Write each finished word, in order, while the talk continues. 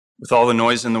With all the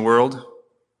noise in the world,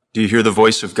 do you hear the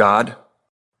voice of God?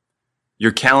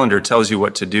 Your calendar tells you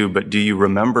what to do, but do you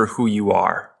remember who you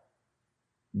are?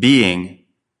 Being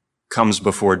comes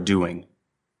before doing.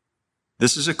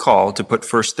 This is a call to put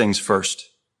first things first.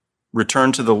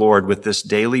 Return to the Lord with this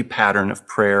daily pattern of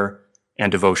prayer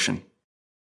and devotion.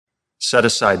 Set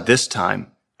aside this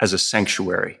time as a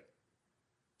sanctuary.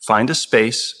 Find a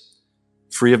space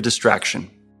free of distraction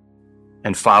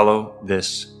and follow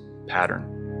this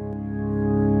pattern.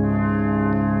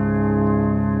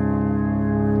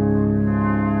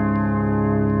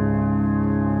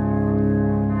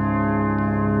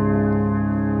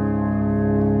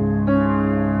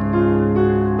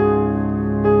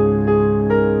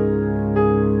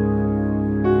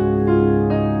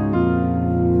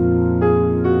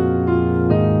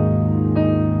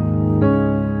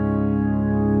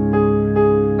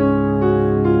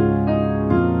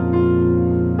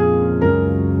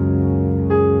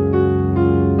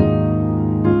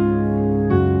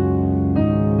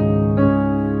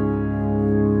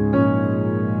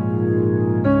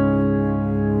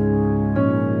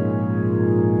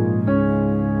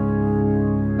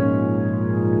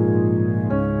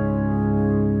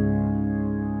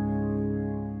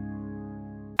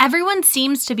 Everyone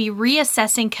seems to be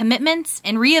reassessing commitments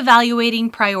and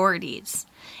reevaluating priorities.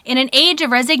 In an age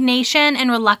of resignation and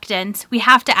reluctance, we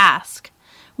have to ask,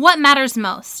 what matters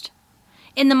most?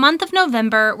 In the month of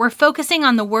November, we're focusing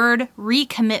on the word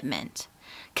recommitment.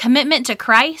 Commitment to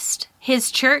Christ,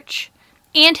 His church,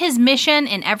 and His mission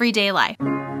in everyday life.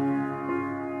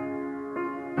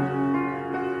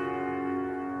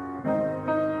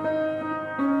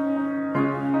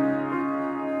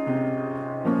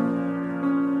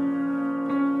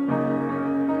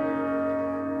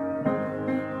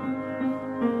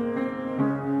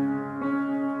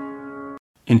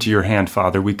 Into your hand,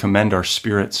 Father, we commend our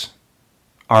spirits,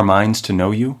 our minds to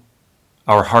know you,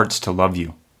 our hearts to love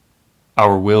you,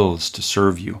 our wills to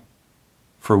serve you,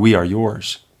 for we are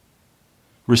yours.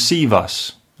 Receive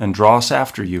us and draw us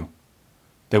after you,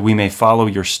 that we may follow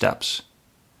your steps.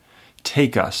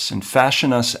 Take us and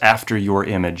fashion us after your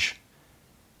image.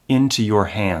 Into your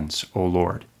hands, O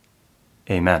Lord.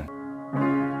 Amen.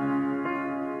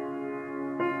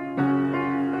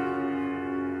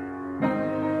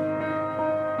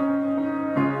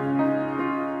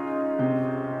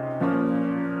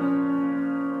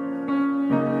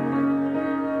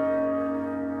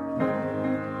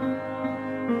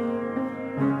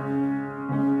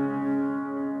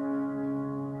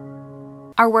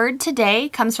 Our word today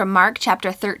comes from Mark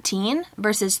chapter 13,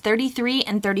 verses 33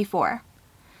 and 34.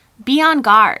 Be on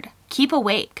guard, keep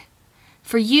awake,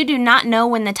 for you do not know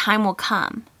when the time will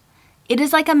come. It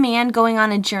is like a man going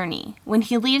on a journey, when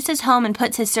he leaves his home and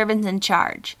puts his servants in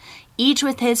charge, each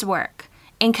with his work,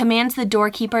 and commands the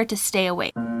doorkeeper to stay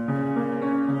awake.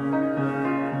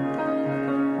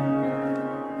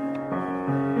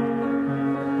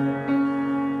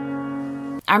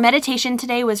 Our meditation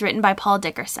today was written by Paul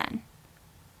Dickerson.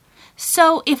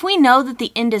 So, if we know that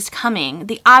the end is coming,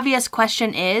 the obvious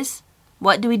question is,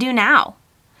 what do we do now?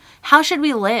 How should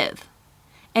we live?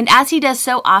 And as he does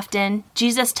so often,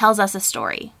 Jesus tells us a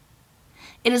story.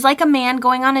 It is like a man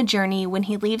going on a journey when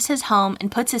he leaves his home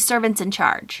and puts his servants in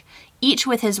charge, each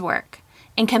with his work,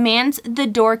 and commands the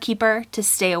doorkeeper to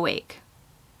stay awake.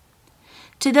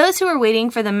 To those who are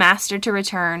waiting for the master to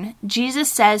return,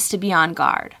 Jesus says to be on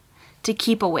guard, to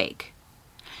keep awake.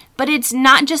 But it's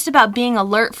not just about being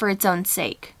alert for its own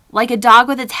sake, like a dog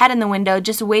with its head in the window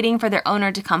just waiting for their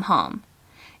owner to come home.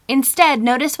 Instead,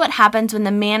 notice what happens when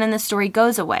the man in the story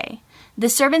goes away. The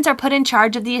servants are put in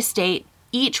charge of the estate,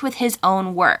 each with his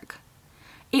own work.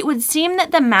 It would seem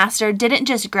that the master didn't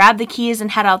just grab the keys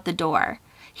and head out the door.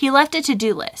 He left a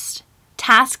to-do list,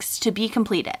 tasks to be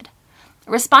completed,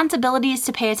 responsibilities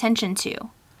to pay attention to.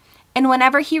 And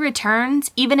whenever he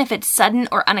returns, even if it's sudden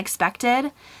or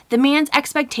unexpected, the man's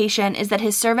expectation is that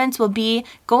his servants will be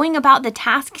going about the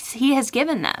tasks he has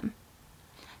given them.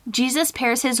 Jesus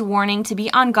pairs his warning to be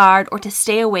on guard or to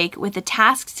stay awake with the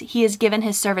tasks he has given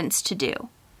his servants to do.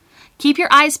 Keep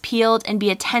your eyes peeled and be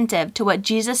attentive to what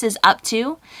Jesus is up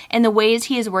to and the ways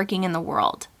he is working in the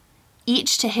world,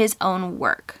 each to his own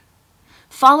work.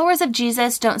 Followers of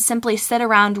Jesus don't simply sit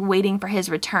around waiting for his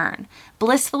return,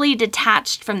 blissfully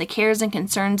detached from the cares and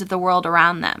concerns of the world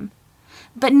around them.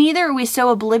 But neither are we so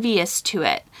oblivious to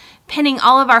it, pinning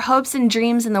all of our hopes and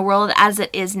dreams in the world as it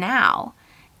is now.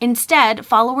 Instead,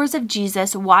 followers of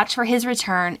Jesus watch for his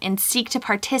return and seek to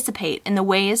participate in the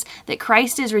ways that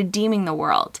Christ is redeeming the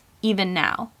world, even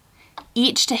now,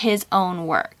 each to his own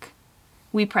work.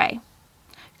 We pray,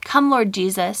 "Come, Lord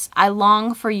Jesus, I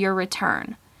long for your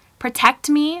return. Protect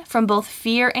me from both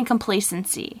fear and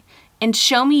complacency, and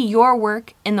show me your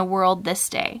work in the world this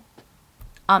day.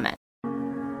 Amen.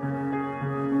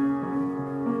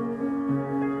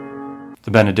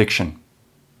 The benediction.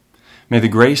 May the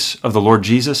grace of the Lord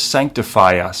Jesus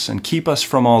sanctify us and keep us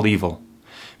from all evil.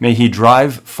 May he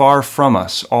drive far from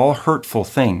us all hurtful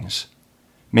things.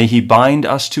 May he bind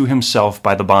us to himself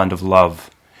by the bond of love,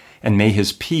 and may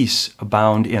his peace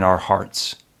abound in our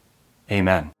hearts.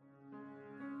 Amen.